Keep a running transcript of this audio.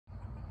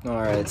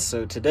Alright,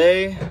 so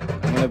today I'm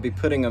going to be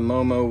putting a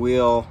Momo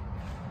wheel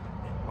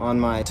on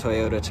my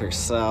Toyota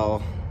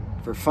Tercel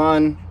for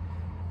fun.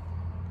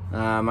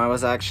 I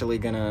was actually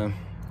going to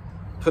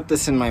put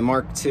this in my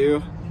Mark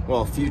II,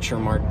 well, future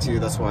Mark II,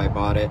 that's why I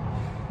bought it.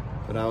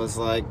 But I was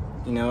like,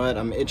 you know what,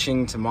 I'm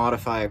itching to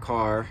modify a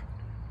car,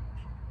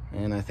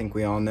 and I think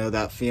we all know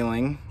that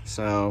feeling.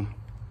 So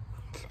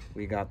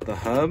we got the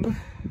hub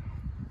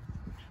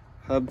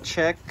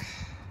check,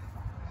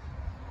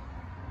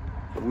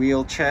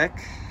 wheel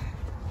check,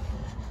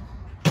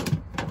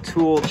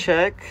 tool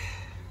check,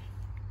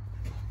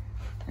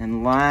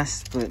 and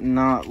last but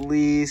not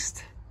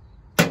least,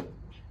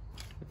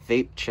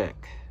 vape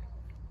check.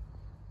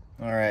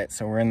 All right,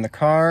 so we're in the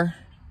car.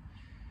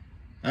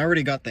 I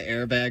already got the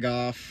airbag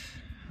off.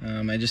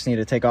 I just need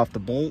to take off the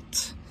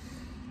bolt.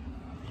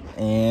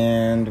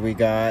 And we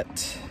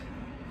got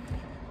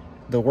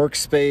the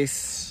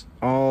workspace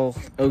all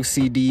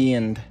OCD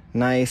and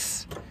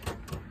nice.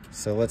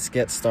 So let's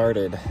get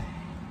started.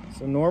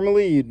 So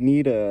normally you'd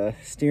need a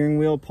steering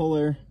wheel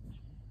puller,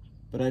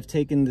 but I've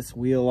taken this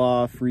wheel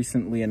off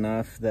recently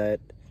enough that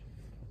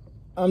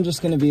I'm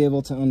just gonna be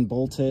able to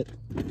unbolt it.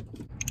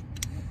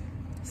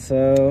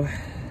 So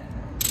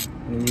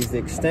I'm gonna use the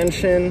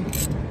extension.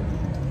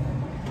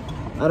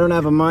 I don't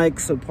have a mic,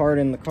 so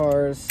pardon the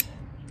cars.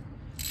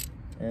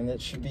 And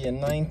it should be a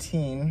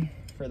 19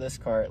 for this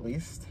car at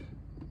least.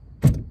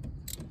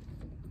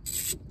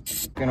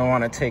 Gonna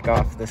wanna take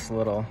off this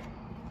little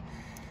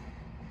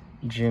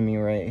jimmy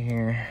right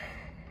here,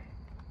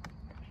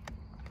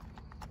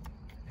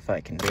 if I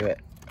can do it.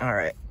 All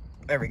right,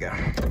 there we go.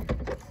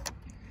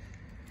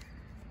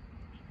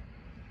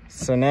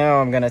 So now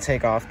I'm gonna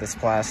take off this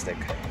plastic.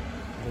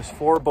 There's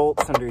 4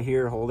 bolts under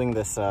here holding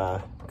this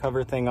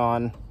cover thing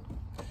on.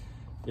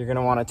 You're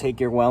gonna wanna take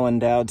your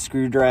well-endowed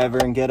screwdriver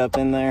and get up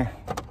in there.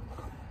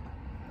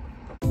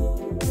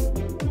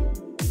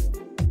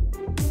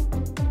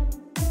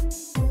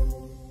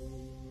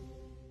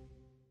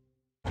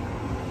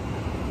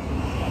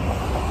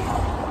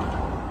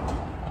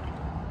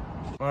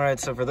 All right,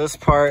 so for this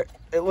part,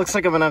 it looks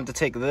like I'm gonna have to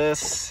take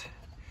this,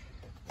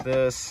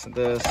 and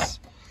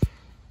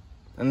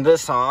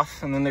this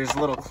off, and then there's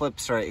little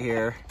clips right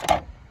here.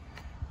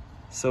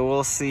 So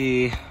we'll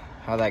see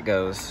how that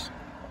goes.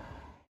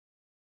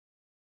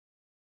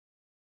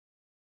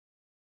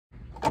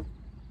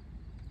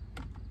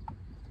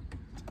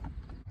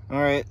 All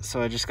right,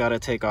 so I just gotta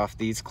take off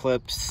these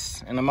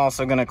clips, and I'm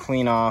also gonna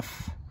clean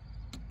off,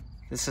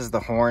 this is the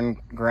horn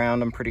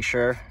ground, I'm pretty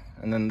sure,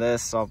 and then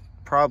this I'll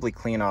probably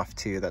clean off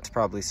too. That's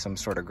probably some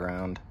sort of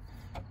ground.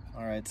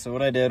 All right, so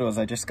what I did was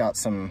I just got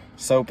some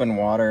soap and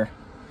water,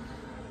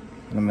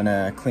 and I'm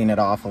gonna clean it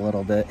off a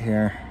little bit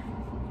here.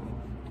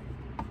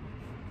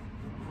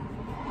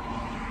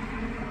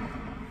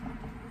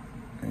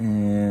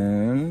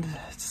 And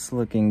it's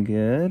looking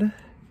good.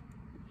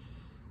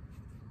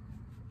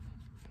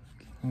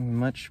 Looking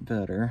much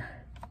better.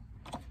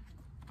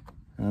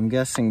 I'm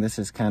guessing this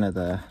is kind of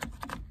the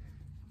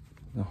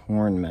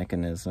horn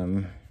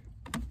mechanism.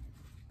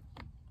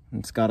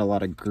 It's got a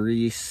lot of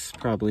grease,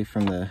 probably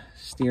from the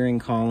steering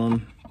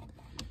column,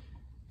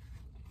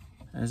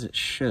 as it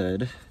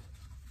should.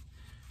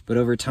 But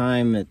over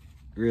time, it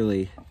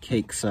really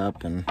cakes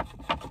up and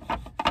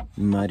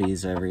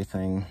muddies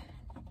everything.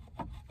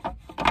 All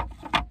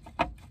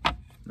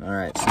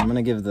right, so I'm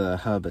gonna give the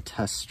hub a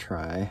test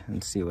try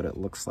and see what it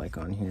looks like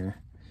on here.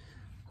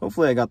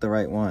 Hopefully I got the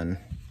right one.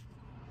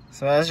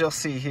 So as you'll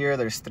see here,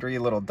 there's 3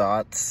 little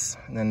dots,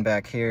 and then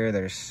back here,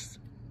 there's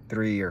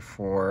 3 or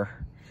 4.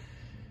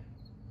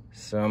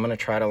 So I'm gonna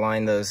try to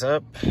line those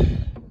up.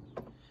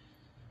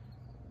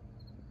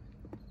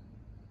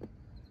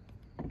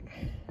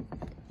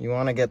 You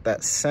wanna get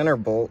that center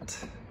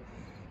bolt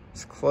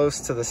as close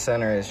to the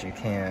center as you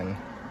can.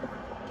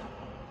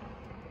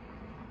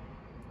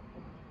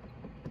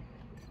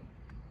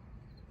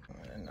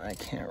 And I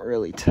can't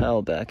really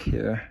tell back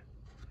here.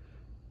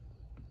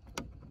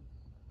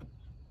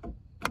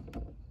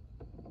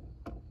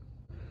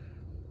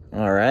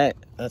 All right,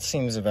 that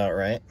seems about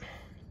right.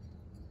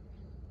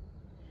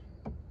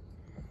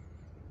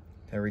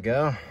 There we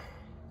go.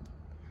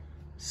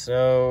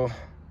 So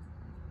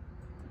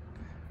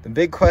the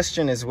big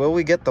question is, will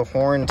we get the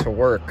horn to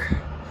work?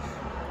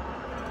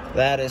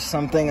 That is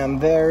something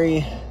I'm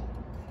very,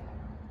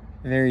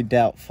 very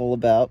doubtful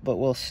about, but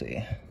we'll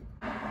see.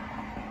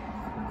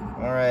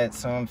 All right,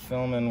 so I'm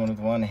filming with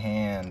one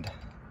hand.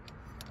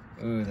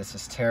 Ooh, this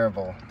is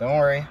terrible. Don't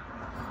worry,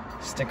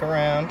 stick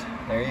around.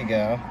 There you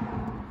go.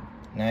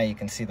 Now you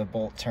can see the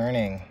bolt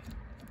turning.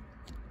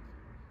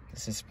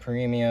 This is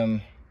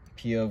premium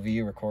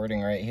POV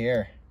recording right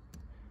here.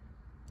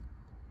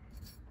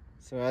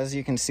 So as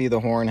you can see, the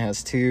horn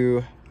has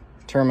 2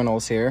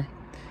 terminals here,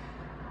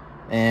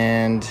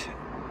 and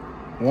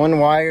one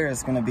wire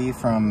is going to be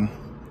from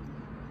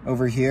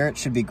over here. It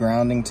should be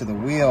grounding to the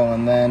wheel,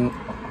 and then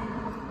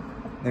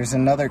there's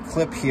another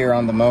clip here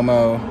on the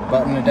Momo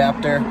button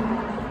adapter,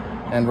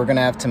 and we're going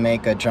to have to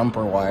make a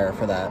jumper wire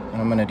for that, and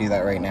I'm going to do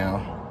that right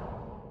now.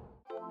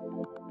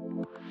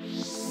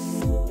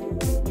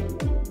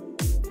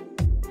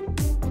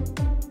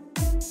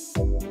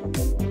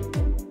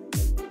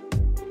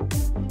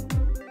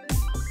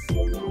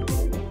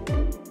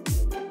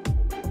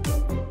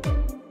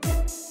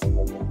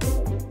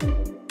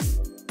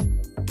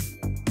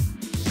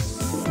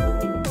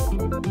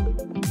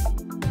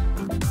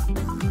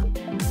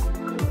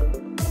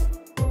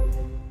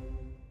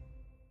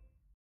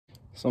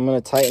 So I'm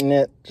gonna tighten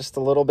it just a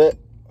little bit.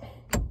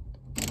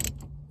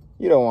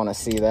 You don't want to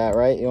see that,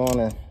 right? You want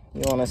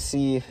to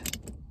see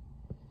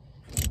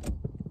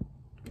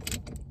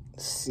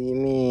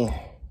me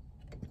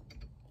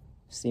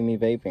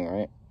vaping,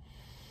 right?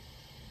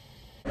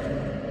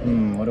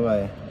 What do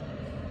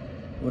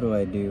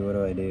I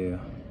do?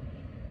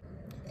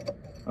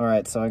 All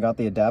right, so I got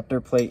the adapter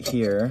plate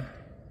here,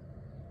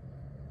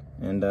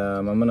 and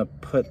I'm gonna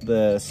put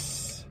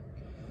this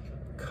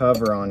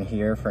cover on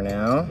here for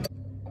now.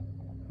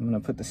 I'm gonna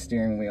put the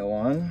steering wheel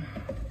on.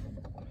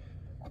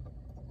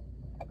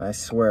 I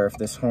swear, if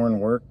this horn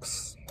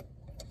works,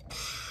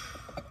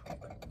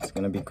 it's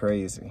gonna be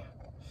crazy.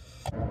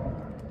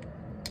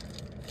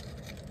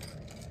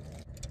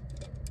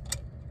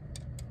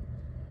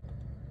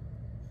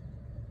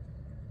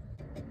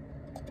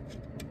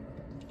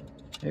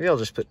 Maybe I'll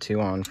just put 2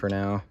 on for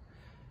now.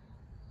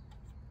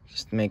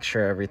 Just to make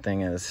sure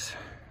everything is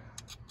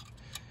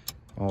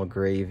all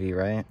gravy,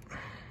 right?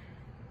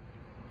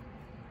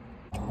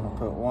 I'm gonna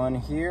put 1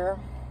 here.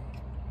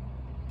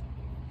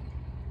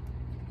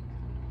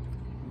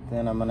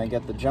 Then I'm gonna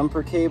get the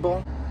jumper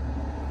cable.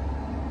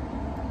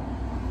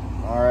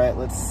 All right,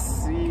 let's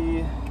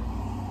see.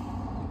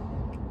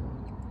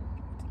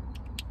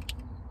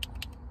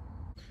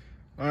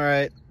 All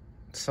right,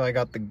 so I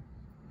got the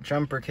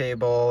jumper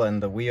cable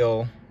and the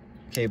wheel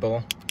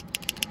cable,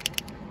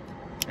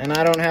 and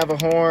I don't have a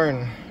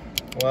horn.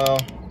 Well,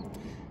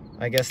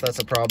 I guess that's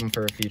a problem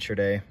for a future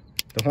day.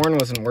 The horn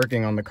wasn't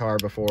working on the car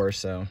before,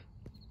 so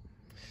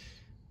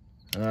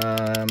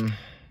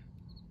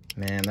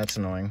man, that's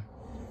annoying.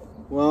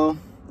 Well,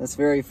 that's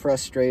very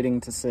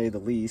frustrating to say the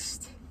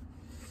least.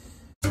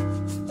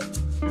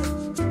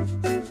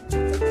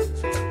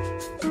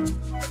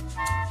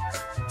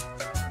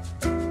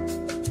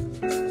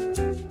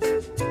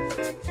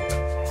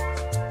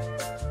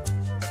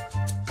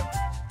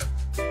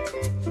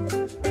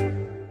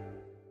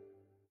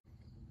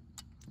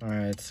 All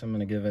right, so I'm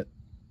gonna give it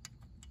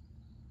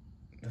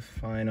the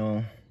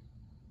final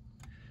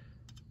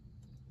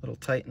little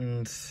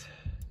tightens.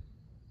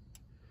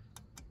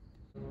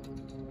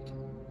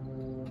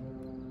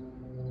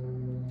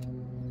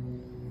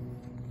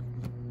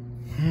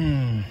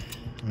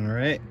 All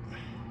right.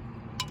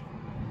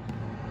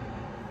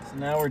 So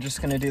now we're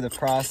just gonna do the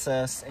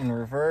process in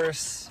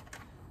reverse,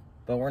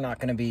 but we're not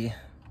gonna be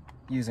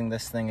using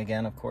this thing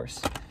again, of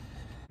course.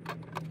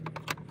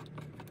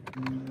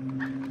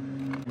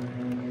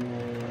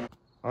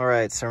 All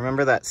right, so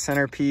remember that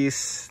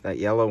centerpiece, that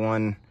yellow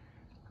one?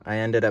 I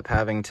ended up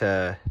having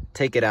to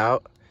take it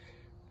out.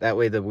 That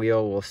way the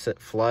wheel will sit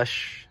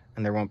flush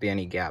and there won't be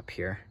any gap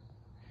here.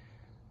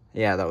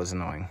 Yeah, that was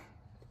annoying.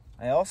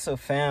 I also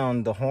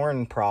found the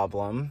horn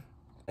problem.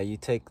 You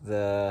take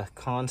the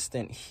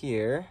constant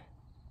here,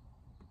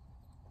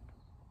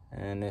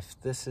 and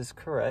if this is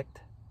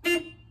correct,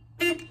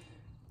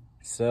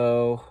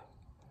 so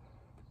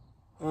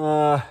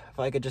if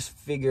I could just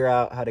figure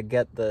out how to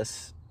get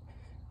this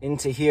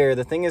into here.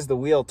 The thing is, the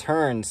wheel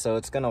turns, so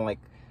it's gonna like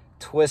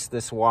twist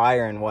this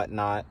wire and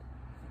whatnot.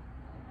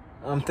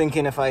 I'm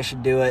thinking if I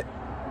should do it.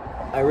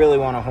 I really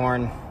want a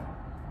horn.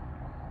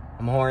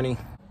 I'm horny.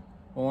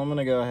 Well, I'm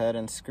gonna go ahead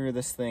and screw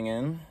this thing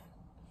in,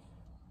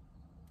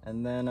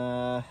 and then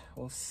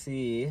we'll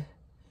see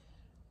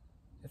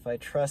if I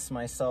trust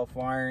myself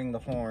wiring the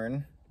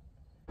horn.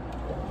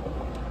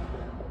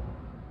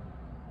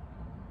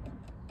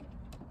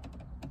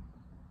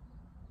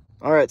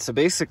 All right, so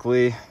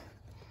basically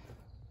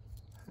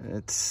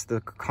it's the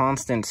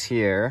constants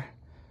here,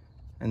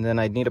 and then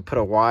I'd need to put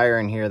a wire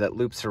in here that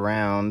loops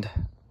around.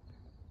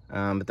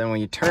 But then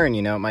when you turn,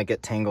 you know, it might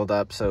get tangled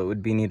up, so it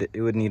would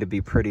need to be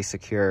pretty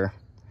secure.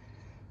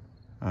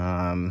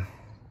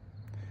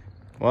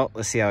 Well,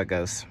 let's see how it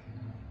goes.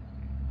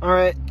 All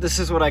right, this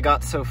is what I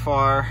got so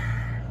far.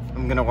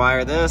 I'm gonna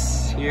wire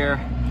this here,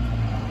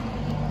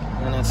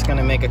 and it's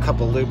gonna make a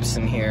couple loops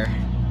in here.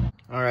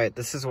 All right,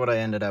 this is what I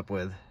ended up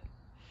with.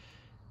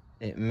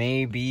 It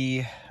may be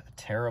a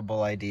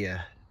terrible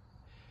idea,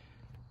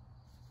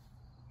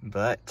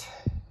 but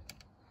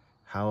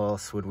how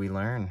else would we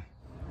learn?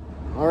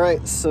 All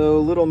right, so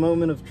little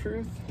moment of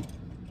truth.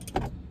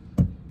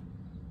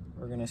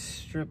 We're gonna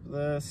strip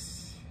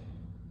this,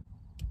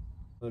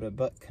 put a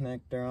butt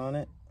connector on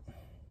it.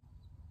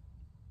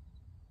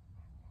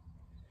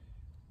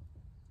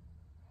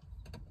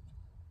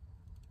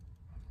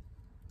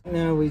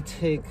 Now we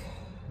take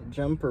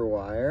jumper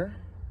wire,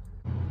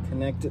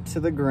 connect it to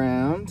the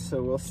ground,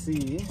 so we'll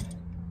see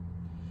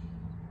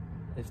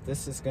if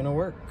this is gonna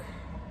work.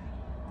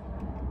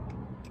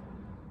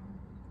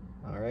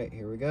 All right,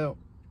 here we go.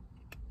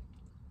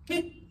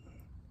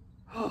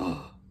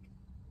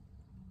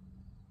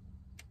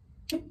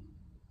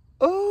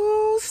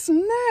 Oh,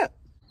 snap!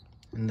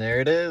 And there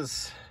it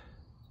is.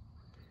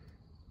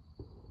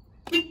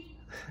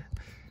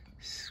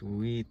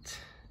 Sweet.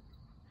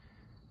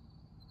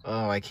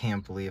 Oh, I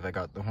can't believe I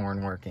got the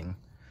horn working.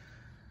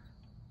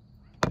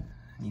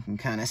 You can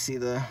kind of see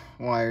the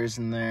wires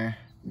in there.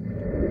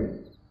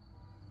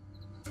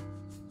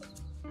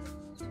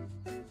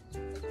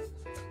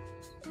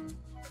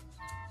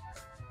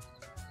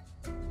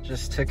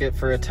 Just took it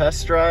for a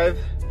test drive.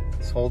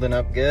 It's holding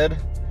up good.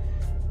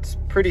 It's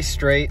pretty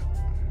straight,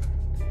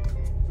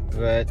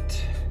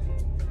 but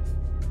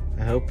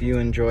I hope you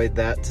enjoyed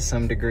that to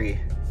some degree.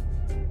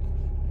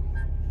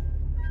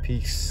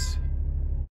 Peace.